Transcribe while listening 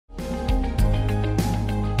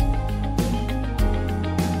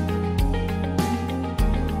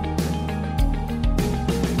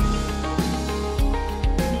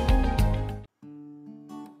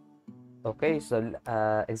Okay, so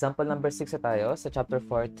example number 6 na tayo sa chapter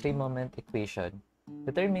 4, three-moment equation.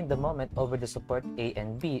 Determine the moment over the support A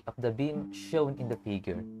and B of the beam shown in the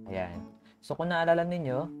figure. Ayan. So kung naalala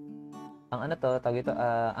ninyo, ang ano to, tawag ito,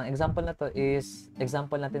 ang example na to is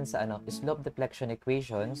example natin sa slope-deflection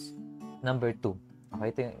equations number 2. Okay,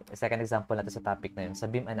 ito yung second example natin sa topic na yun, sa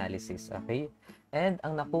beam analysis. Okay? And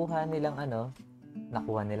ang nakuha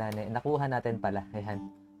natin pala. Ayan.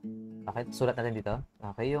 Okay, sulat natin dito.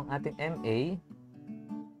 Okay, yung ating MA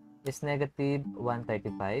is negative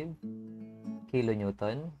 135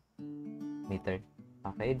 kilonewton meter.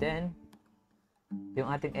 Okay, then yung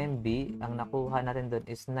ating MB, ang nakuha natin doon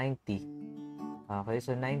is 90. Okay,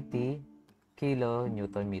 so 90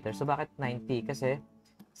 kilonewton meter. So bakit 90? Kasi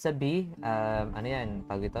sa B, ano yan,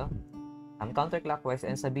 tawag ito? Counterclockwise,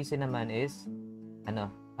 and sa BC naman is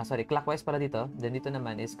clockwise pala dito. Then dito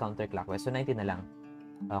naman is counterclockwise. So 90 na lang.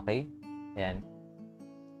 Okay? Ayan.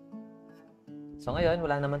 So ngayon,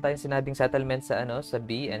 wala naman tayong sinabing settlement sa sa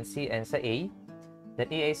B and C and sa A. Then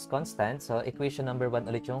A is constant. So equation number 1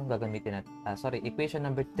 ulit yung gagamitin natin. Equation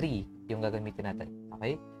number 3 yung gagamitin natin.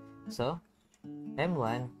 Okay? So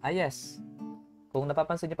M1, yes. Kung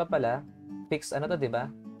napapansin niyo pa pala, fixed to, 'di ba?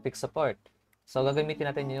 Fixed support. So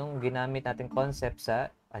gagamitin natin yung ginamit nating concept sa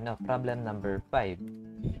problem number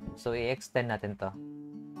 5. So i-extend natin 'to.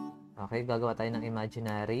 Okay, gagawa tayo ng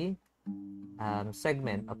imaginary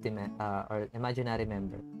segment of the or imaginary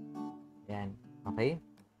member. Yan. Okay?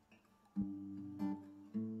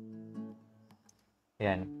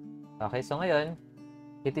 Yan. Okay, so ngayon,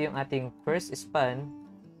 ito yung ating first span,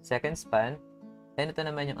 second span, and ito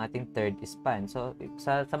naman yung ating third span. So,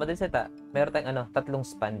 sa madaling salita, meron tayong tatlong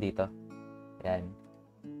span dito. Yan.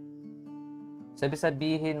 So, ibig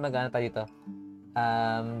sabihin, tayo dito?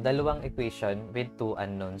 Dalawang equation with two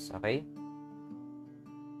unknowns. Okay?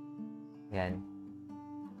 Yan.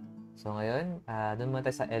 So, ngayon, doon muna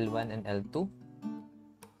tayo sa L1 and L2.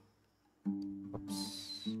 Oops.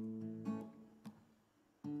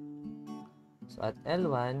 So, at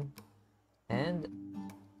L1 and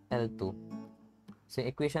L2. So,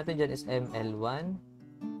 yung equation natin dyan is ML1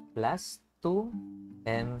 plus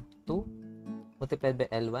 2M2 multiplied by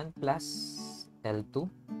L1 plus L2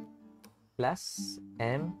 plus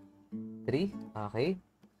M3. Okay?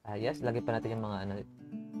 Yes, lagay pa natin yung mga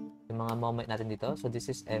moment natin dito. So, this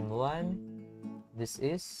is M1. This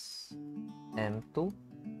is M2.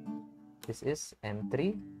 This is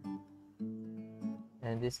M3.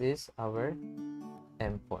 And this is our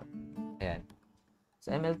M4. Ayan. So,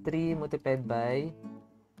 ML3 multiplied by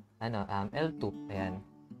L2. Ayan.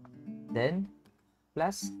 Then,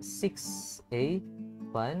 plus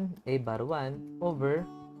 6A1, A bar 1 over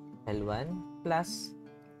L1 plus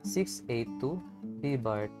 6A2, B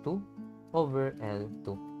bar 2 over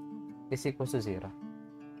L2 is equals to 0.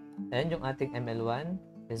 And yung ating ML1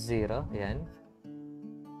 is 0. Ayan.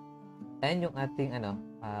 And yung ating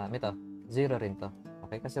ito, 0 rin to.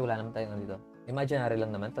 Okay? Kasi wala naman tayong dito. Imaginary lang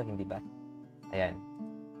naman to, hindi ba? Ayan.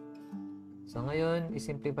 So, ngayon,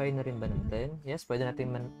 i-simplify na rin ba natin? Yes, pwede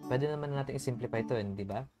naman natin i-simplify to, hindi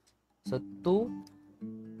ba? So,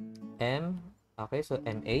 2M, okay, so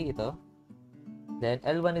MA ito. Then,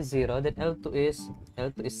 L1 is 0. Then, L2 is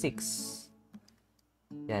 6.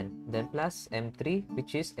 Yan. Then, plus M3,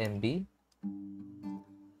 which is MB.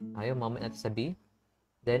 Ayun, moment natin sa B.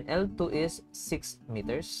 Then, L2 is 6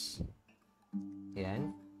 meters.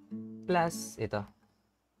 Yan. Plus, ito.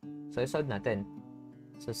 So, i-solve natin.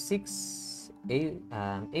 So,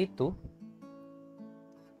 6A2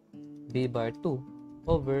 B bar 2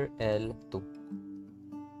 over L2.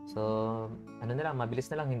 So, na lang,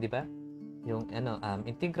 mabilis na lang, hindi ba? Yung,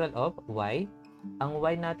 integral of Y. Ang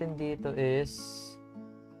Y natin dito is,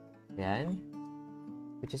 yan,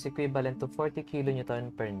 which is equivalent to 40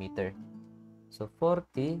 kilonewton per meter. So,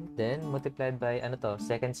 40, then, multiplied by,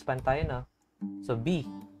 second span tayo, no? So, B.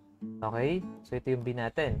 Okay? So, ito yung B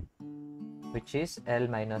natin, which is L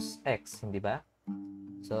minus X, hindi ba?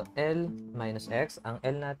 So, L minus X, ang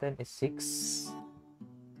L natin is 6.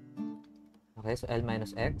 Okay, so L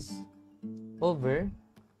minus X over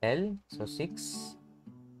L, so 6,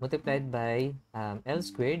 multiplied by L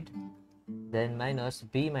squared, then minus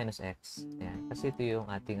B minus X. Ayan, kasi ito yung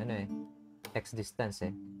ating X distance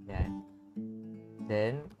Ayan.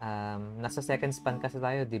 Then, nasa second span kasi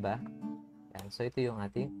tayo, di ba? Ayan, so ito yung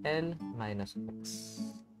ating L minus X.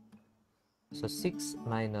 So, 6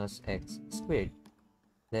 minus X squared.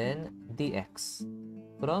 Then, dx.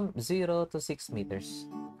 From 0 to 6 meters.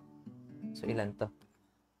 So, ilan to?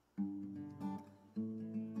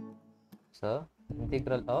 So,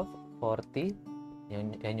 integral of 40,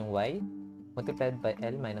 yan yung y, multiplied by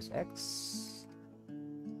L minus X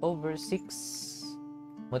over 6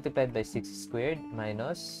 multiplied by 6 squared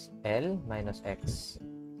minus L minus X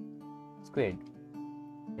squared.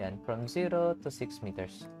 Yan, from 0 to 6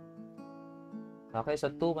 meters. Okay, so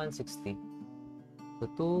 2160. So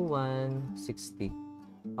 2160.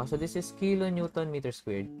 Oh, so this is kilonewton meter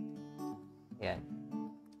squared. Yan.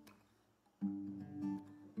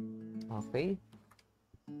 Okay.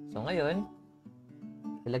 So ngayon,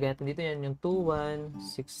 ilagay natin dito yan yung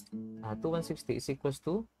 2160 is equals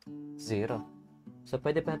to 0. So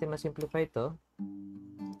pwede pa natin ma-simplify ito.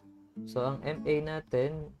 So ang MA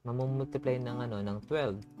natin, mamumultiply ng ng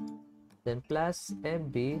 12. Then plus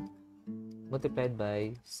MB multiplied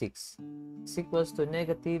by 6 is equals to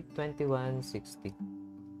negative 2160.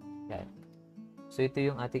 Yan. So ito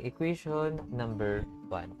yung ating equation number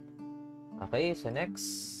 1. Okay, so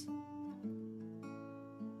next.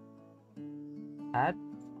 At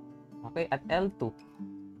L2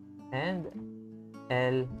 and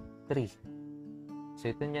L3.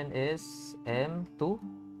 So ito niyan is M2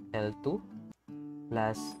 L2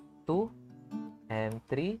 plus 2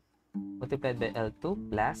 M3 multiplied by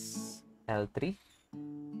L2 plus L3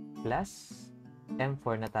 plus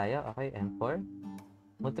M4 na tayo. Okay, M4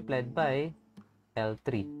 multiplied by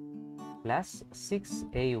L3 plus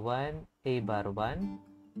 6A1 A bar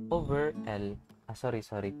 1 over L. Sorry.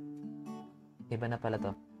 Iba na pala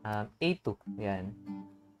to. A2. Yan.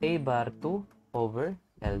 A bar 2 over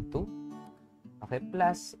L2. Okay,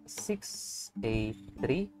 plus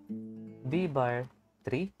 6A3 B bar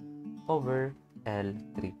 3 over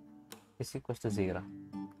L3 is equals to 0.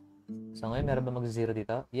 So ngayon, meron ba mag-0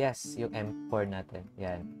 dito? Yes, yung M4 natin.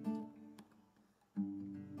 Yan.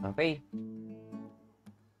 Okay.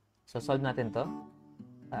 So solve natin to.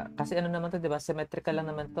 Kasi ano naman to, di ba? Symmetrical lang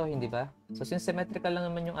naman to, hindi ba? So since symmetrical lang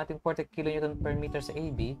naman yung ating 40 kN per meter sa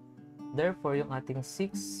AB, therefore yung ating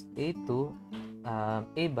 6A2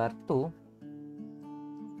 A bar 2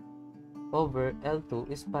 over L2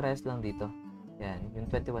 is parehas lang dito. Yan, yung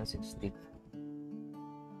 2160.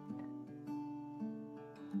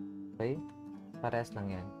 Okay? Parehas lang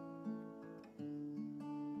yan.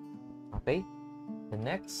 Okay? The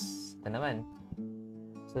next, ito naman.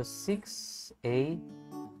 So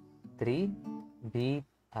 6A3 B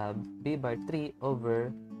bar 3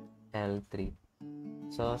 over L3.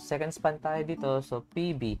 So second span tayo dito. So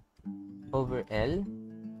PB over L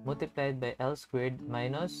multiplied by L squared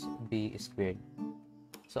minus B squared.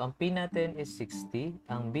 So ang P natin is 60.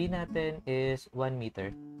 Ang B natin is 1 meter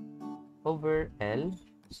over L.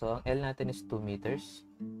 So ang L natin is 2 meters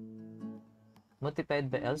multiplied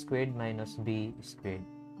by L squared minus B squared.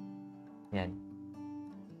 Yan.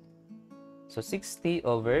 So 60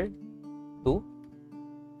 over 2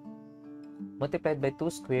 multiplied by 2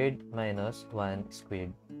 squared minus 1 squared.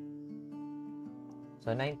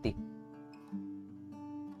 So 90.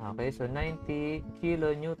 Okay, so 90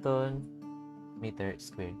 kilonewton meter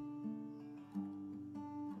squared.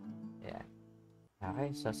 Ayan. Okay,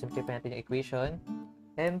 so simplify natin yung equation.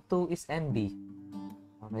 M2 is MB.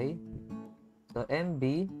 Okay? So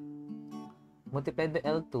MB multiplied by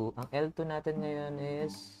L2. Ang L2 natin ngayon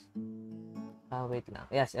is wait lang.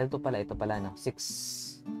 Yes, L2 pala. Ito pala, no?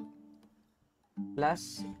 6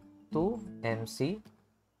 plus 2 MC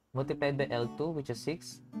multiplied by L2, which is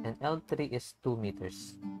 6, and L3 is 2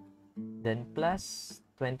 meters. Then plus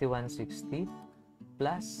 2160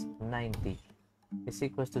 plus 90 is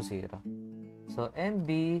equals to 0. So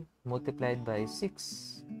MB multiplied by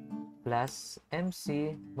 6 plus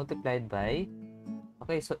MC multiplied by,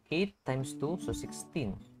 okay, so 8 times 2, so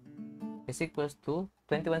 16 is equals to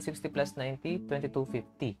 2160 plus 90,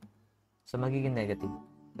 2250. So magiging negative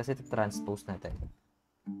kasi ito transpose natin.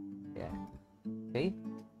 Yeah. Okay?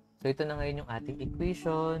 So ito na ngayon yung ating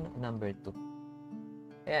equation number 2.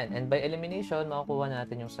 Ayan, and by elimination, makukuha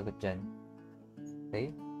natin yung sagot dyan.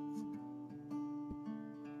 Okay?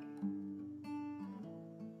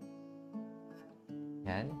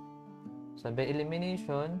 Ayan. So by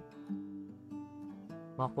elimination,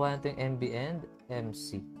 makukuha natin yung MB and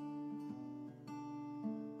MC.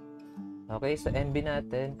 Okay, so MB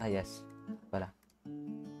natin, yes, pala.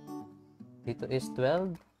 Dito is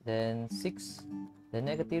 12, then 6, then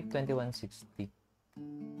negative 2160.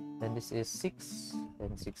 Then this is 6,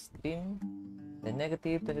 then 16, then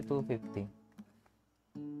negative 2250.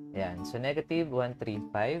 Ayan, so negative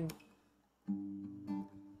 135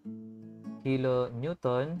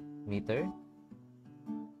 kilonewton meter.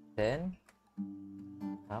 Then,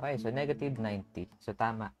 okay, so negative 90. So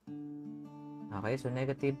tama. Okay, so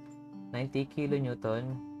negative 90 kilonewton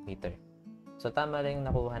meter. So tama lang yung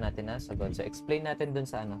nakuha natin na sagot. So explain natin dun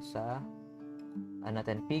sa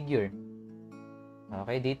natin figure.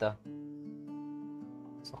 Okay, dito.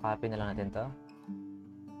 So, copy na lang natin to.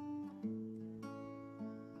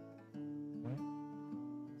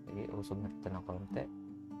 Sige, usog natin ito ng konti.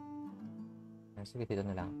 Sige, dito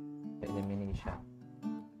na lang. Elimination.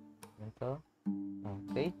 Ito.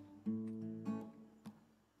 Okay.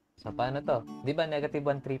 So, paano to? Di ba negative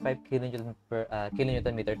 135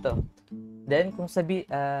 kilonewton meter to? Then, kung sorry.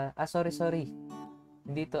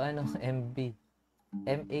 Hindi to MB.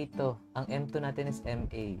 MA to. Ang M2 natin is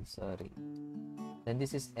MA. Sorry. Then,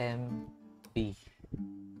 this is MB.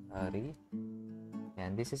 Sorry.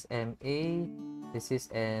 Yan. This is MA. This is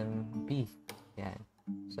MB. Yan.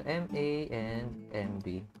 So, MA and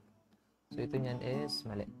MB. So, ito niyan is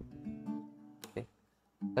mali. Okay.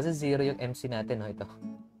 Kasi 0 yung MC natin, no? Ito.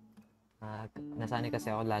 Nasanay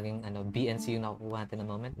kasi ako laging B and C yung nakukuha natin ng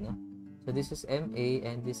moment, no? So, this is MA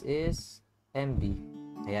and this is MB.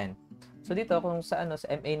 Ayan. So, dito kung sa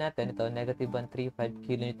MA natin, ito, negative 135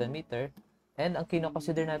 kilonewton meter. And ang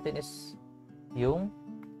kino-consider natin is yung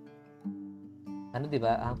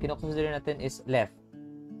diba? Ang kino-consider natin is left.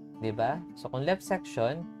 Diba? So, kung left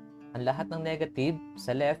section, ang lahat ng negative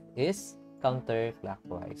sa left is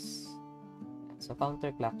counterclockwise. So,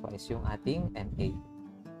 counterclockwise yung ating MA.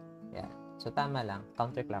 Yan. So, tama lang.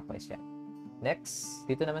 Counterclockwise yan. Next,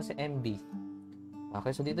 dito naman sa MB.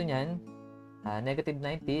 Okay, so dito nyan, negative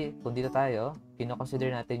 90, kung dito tayo,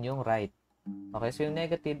 kino-consider natin yung right. Okay, so yung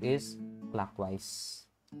negative is clockwise.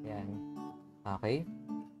 Yan. Okay.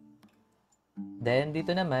 Then,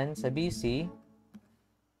 dito naman sa BC,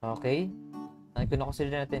 okay, ang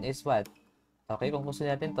kino-consider natin is what? Okay, kung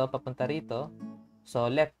consider natin to papunta rito, so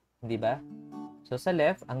left, di ba? So, sa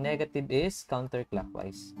left, ang negative is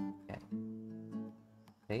counterclockwise. Yan.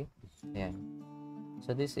 Okay? Ayan.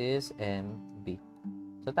 So, this is MB.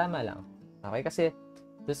 So, tama lang. Okay? Kasi,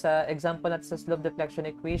 doon sa example natin sa slope-deflection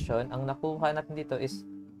equation, ang nakuha natin dito is,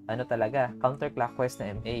 talaga, counterclockwise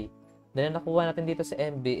na MA. Then, ang nakuha natin dito sa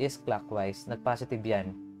MB is clockwise. Nag-positive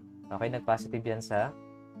yan. Okay? Nag-positive yan sa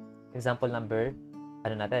example number,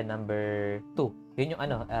 number 2. Yun yung,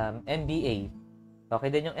 MBA. Okay?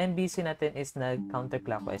 Then, yung MBC natin is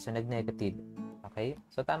nag-counterclockwise. So, nag-negative. Okay?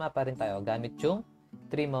 So, tama pa rin tayo. Gamit yung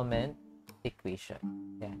three-moment equation.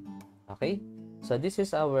 Yan. Okay? So, this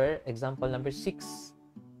is our example number 6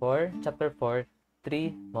 for chapter 4,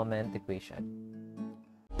 three-moment equation.